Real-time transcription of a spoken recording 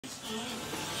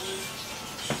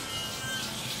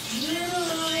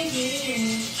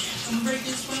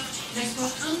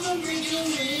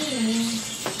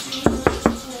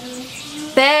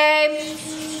Babe!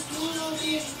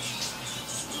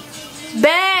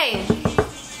 Babe!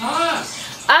 Huh?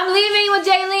 I'm leaving with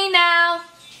Jaylene now.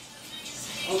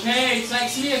 Okay,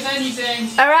 text me if anything.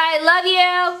 Alright, love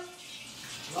you.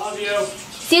 Love you.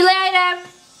 See you later.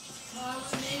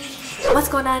 What's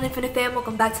going on, Infinite Fam?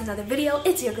 Welcome back to another video.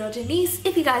 It's your girl Janice.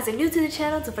 If you guys are new to the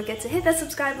channel, don't forget to hit that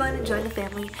subscribe button and join the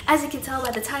family. As you can tell by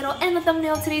the title and the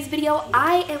thumbnail of today's video,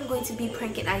 I am going to be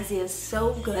pranking Isaiah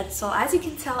so good. So as you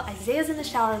can tell, Isaiah's in the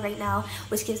shower right now,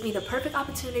 which gives me the perfect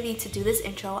opportunity to do this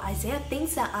intro. Isaiah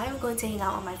thinks that I am going to hang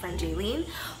out with my friend Jaylene,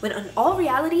 when in all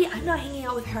reality, I'm not hanging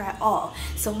out with her at all.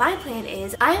 So my plan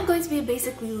is, I am going to be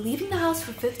basically leaving the house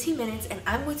for 15 minutes and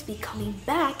I'm going to be coming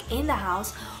back in the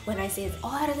house when Isaiah's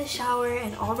all out of the shower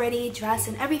and already dressed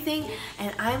and everything,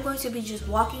 and I'm going to be just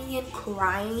walking in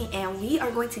crying and we are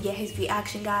going to get his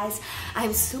reaction, guys.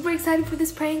 I'm super excited for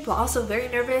this prank but also very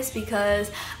nervous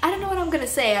because I don't know what I'm gonna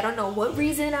say. I don't know what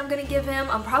reason I'm gonna give him.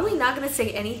 I'm probably not gonna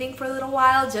say anything for a little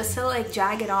while just to like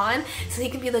drag it on so he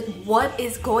can be like, what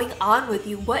is going on with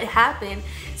you? What happened?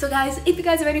 So guys, if you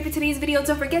guys are ready for today's video,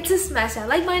 don't forget to smash that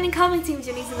like button and comment Team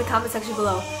Janice in the comment section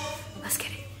below. Let's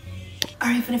get it.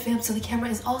 Alright, Infinite Fam, so the camera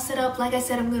is all set up. Like I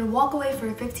said, I'm going to walk away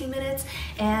for 15 minutes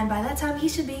and by that time he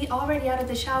should be already out of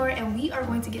the shower and we are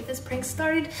going to get this prank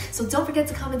started. So don't forget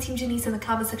to comment Team Janice in the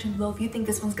comment section below if you think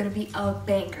this one's going to be a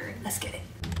banger. Let's get it.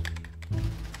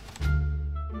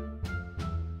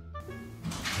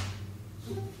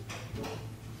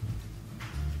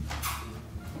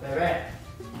 Baby,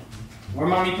 where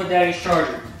mommy put daddy's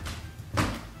charger?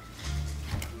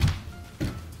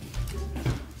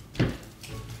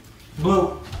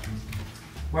 Blue,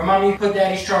 where mommy put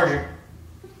daddy's charger?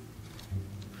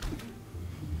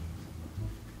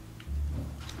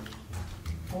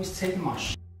 Always taking my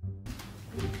shit.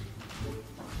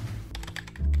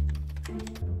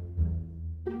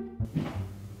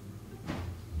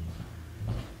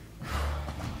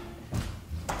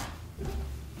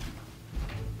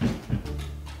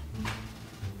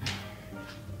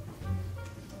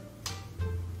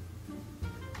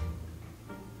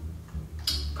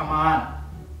 Come on.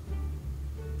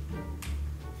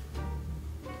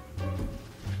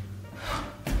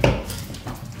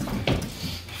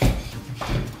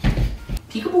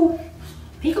 Peekaboo.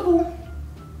 Peekaboo.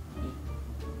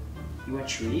 You want a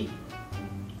tree?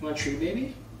 You want a tree,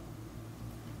 baby?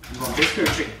 You want biscuit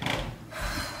or tree?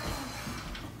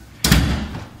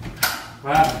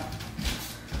 What happened?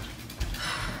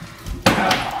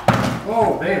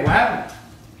 Whoa, babe, what happened?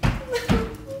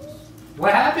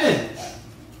 What happened?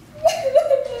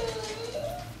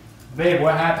 Babe,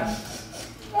 what happened?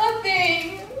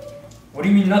 Nothing. What do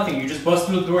you mean nothing? You just bust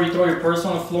through the door, you throw your purse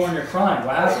on the floor and you're crying.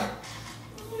 What happened?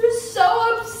 You're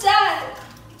so upset.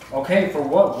 Okay, for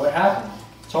what? What happened?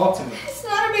 Talk to me. It's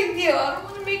not a big deal. I don't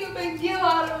want to make a big deal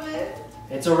out of it.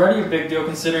 It's already a big deal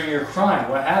considering you're crying.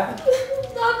 What happened?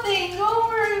 Nothing. Don't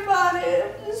worry about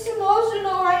it. I'm just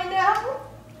emotional right now.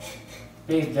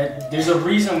 Babe, there's a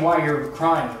reason why you're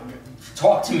crying.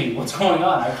 Talk to me. What's going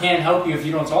on? I can't help you if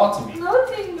you don't talk to me.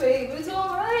 Nothing, babe. It's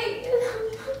alright.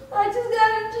 I just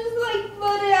gotta like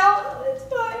let it out. It's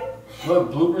fine.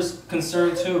 Look, Blooper's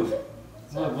concerned too.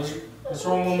 Look, what's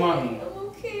wrong with mommy? I'm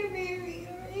okay, baby.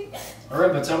 Alright?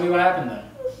 Alright, but tell me what happened then.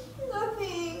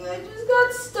 Nothing. I just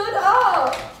got stood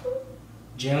up.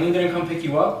 Jaylene didn't come pick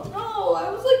you up? No, I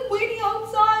was like waiting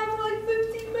outside for like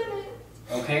 15 minutes.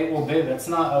 Okay, well babe, that's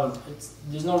not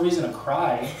there's no reason to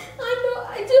cry. I know,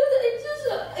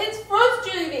 it's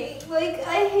frustrating. Like,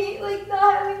 I hate like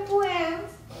not having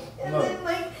plans. And Look. then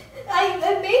like, I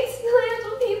make plans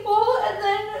with people and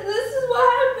then this is what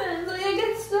happens. Like, I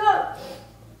get stuck.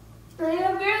 Like,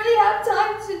 I barely have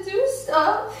time to do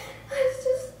stuff.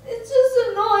 It's just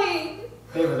annoying.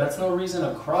 Babe, but that's no reason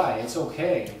to cry. It's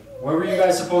okay. Where were you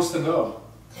guys supposed to go?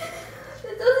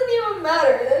 It doesn't even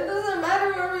matter. It doesn't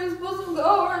matter where we were supposed to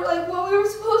go or like what we were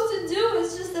supposed to do.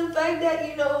 It's just the fact that,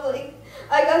 you know, like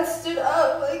I got stood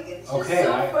up. Like it's just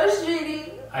so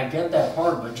frustrating. I get that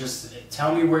part, but just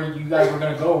tell me where you guys were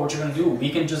gonna go, what you're gonna do. We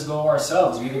can just go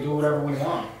ourselves. We can do whatever we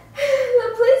want.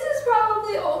 The place is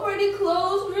probably already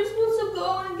closed. We were supposed to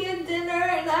go and get dinner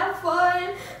and have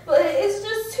fun, but it's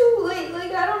just too late.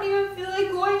 Like I don't even feel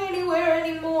like going anywhere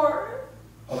anymore.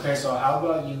 Okay, so how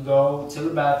about you go to the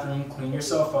bathroom, clean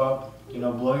yourself up, you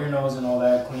know, blow your nose and all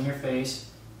that, clean your face,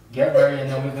 get ready, and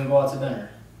then we can go out to dinner.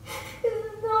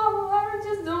 No, I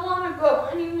just don't want to go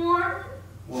anymore.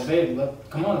 Well, babe,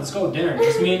 come on, let's go dinner.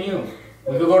 Just me and you.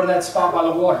 We could go to that spot by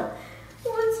the water.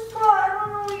 What spot? I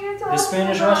don't know what you're talking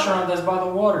Spanish restaurant that's by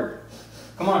the water.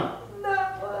 Come on.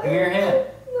 No. Give me your hand.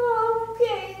 No,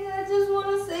 okay. I just want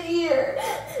to sit here.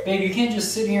 Babe, you can't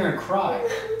just sit here and cry.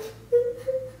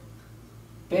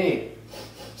 Babe,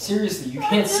 seriously, you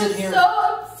can't sit here. I'm so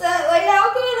upset. Like,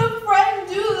 how could a friend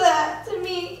do that to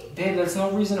me? Babe, that's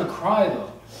no reason to cry,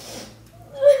 though.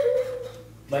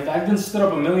 Like, I've been stood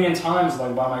up a million times,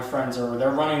 like, by my friends, or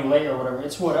they're running late or whatever.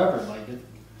 It's whatever. Like,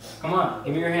 come on,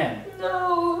 give me your hand.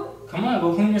 No. Come on,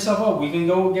 go clean yourself up. We can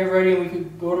go get ready and we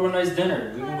could go to a nice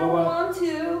dinner. We can go out. I don't want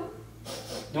to.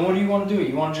 Then what do you want to do?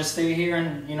 You want to just stay here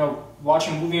and, you know, watch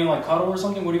a movie and, like, cuddle or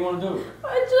something? What do you want to do?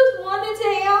 I just wanted to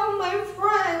hang out with my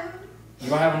friend. You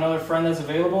don't have another friend that's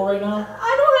available right now?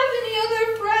 I don't have any other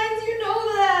friends, you know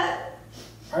that.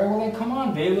 Alright, well then come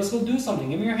on, babe. Let's go do something.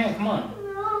 Give me your hand. Come on.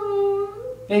 No.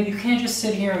 Babe, you can't just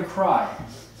sit here and cry.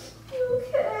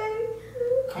 Okay.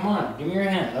 Come on, give me your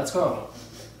hand. Let's go.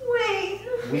 Wait.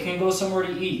 We can go somewhere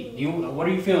to eat. What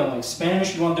are you feeling? Like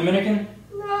Spanish? You want Dominican?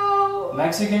 No.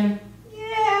 Mexican?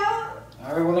 Yeah.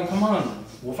 Alright, well then come on.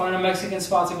 We'll find a Mexican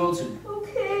spot to go to.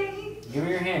 Okay. Give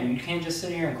me your hand. You can't just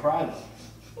sit here and cry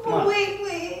though. Come Oh, on.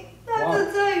 wait. I have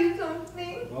to tell you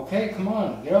something. Okay, come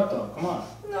on. Get up though. Come on.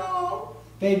 No.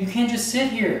 Babe, you can't just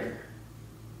sit here.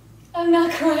 I'm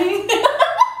not crying.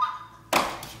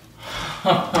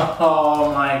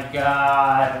 Oh my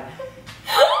god.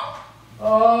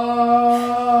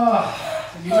 Oh,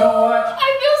 you know what? I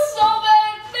feel so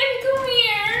bad. Baby, come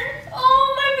here. Oh,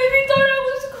 my baby thought I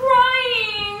was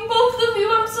crying. Both of you,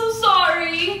 I'm so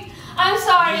sorry. I'm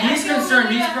sorry. He's concerned.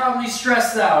 He's probably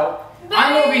stressed out.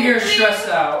 I'm over here stressed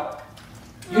out.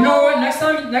 You No. know what?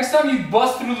 Next time you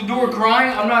bust through the door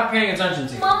crying, I'm not paying attention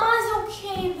to you. Mama's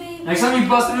okay, baby. Next time you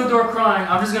bust through the door crying,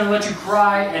 I'm just gonna let you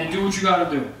cry and do what you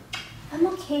gotta do. I'm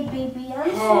okay, baby.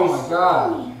 I'm Oh so my God.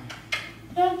 sorry.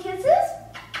 You want kisses?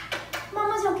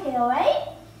 Mama's okay,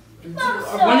 alright? I'm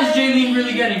sorry. When is Jaylene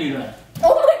really getting you then?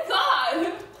 Oh my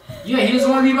god! Yeah, he doesn't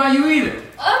want to be by you either.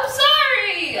 I'm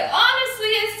sorry!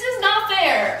 Honestly, it's just not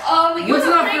fair. What's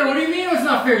not fair? What do you mean it's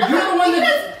not fair? You're the one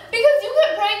that... Because you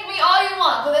can prank me all you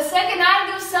want, but the second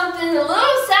I do something a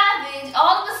little savage,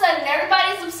 all of a sudden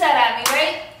everybody's upset at me,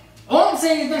 right? All I'm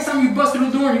saying is next time you bust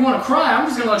through the door and you want to cry, I'm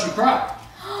just gonna let you cry.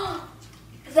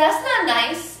 That's not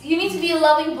nice. You need to be a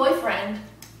loving boyfriend.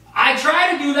 I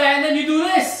try to do that and then you do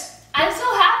this. I'm so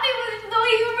happy with the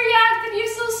way you reacted. You're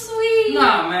so sweet.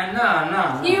 Nah, man,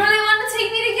 nah. You really want to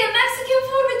take me to get Mexican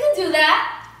food? We can do that.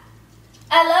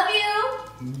 I love you.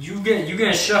 You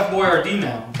getting Chef Boyardee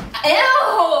now.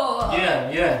 Ew.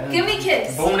 Yeah. Give me a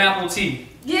kiss. Bone apple tea.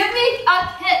 Give me a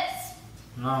kiss.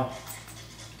 No.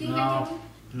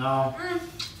 No.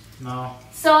 No.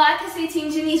 So I can say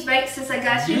Team Janice, right? Since I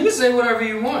got you. You can say whatever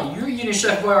you want. You're eating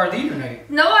Chef Boyardee tonight.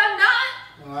 No, I'm not.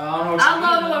 Well, I don't know what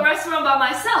I'll go to a restaurant by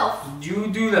myself. You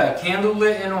do that. Candle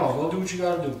lit and all. Go do what you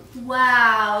gotta do.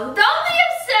 Wow. Don't be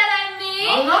upset at me.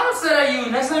 I'm not upset at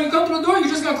you. Next time you come through the door, you're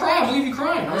just gonna cry. I'm gonna leave you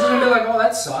crying. I'm just gonna be like, oh,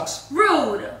 that sucks.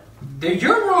 Rude.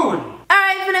 You're rude.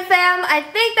 Alright, Infinite Fam, I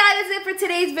think that is it for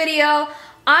today's video.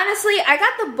 Honestly, I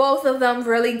got the both of them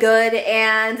really good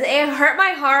and it hurt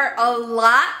my heart a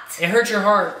lot. It hurt your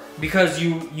heart because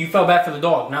you felt bad for the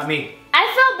dog, not me. I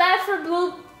felt bad for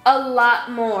Bloop a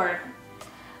lot more.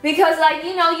 Because, like,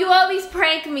 you know, you always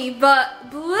prank me,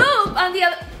 but Bloop on the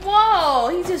other...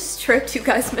 Whoa, he just tripped. You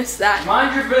guys missed that.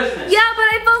 Mind your business. Yeah, but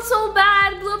I felt so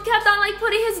bad. Bloop kept on, like,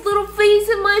 putting his little face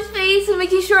in my face and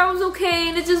making sure I was okay.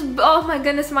 And it just... Oh, my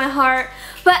goodness, my heart.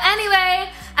 But anyway...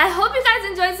 I hope you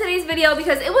guys enjoyed today's video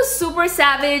because it was super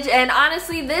savage and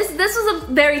honestly this was a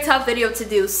very tough video to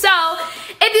do. So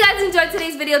if you guys enjoyed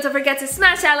today's video, don't forget to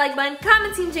smash that like button,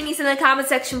 comment Team Janice in the comment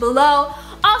section below.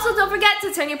 Also don't forget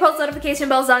to turn your post notification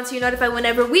bells on so you're notified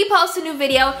whenever we post a new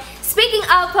video. Speaking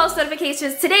of post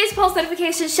notifications, today's post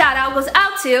notification shout out goes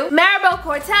out to Maribel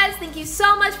Cortez. Thank you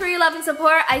so much for your love and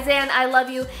support. Isaiah and I love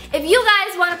you. If you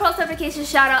guys want a post notification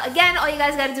shout out, again, all you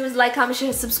guys gotta do is like, comment,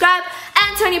 share, subscribe,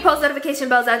 and turn your post notification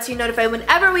bells on so you're notified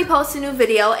whenever we post a new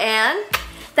video. And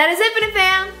that is it, Infinite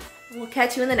Fam. We'll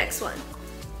catch you in the next one.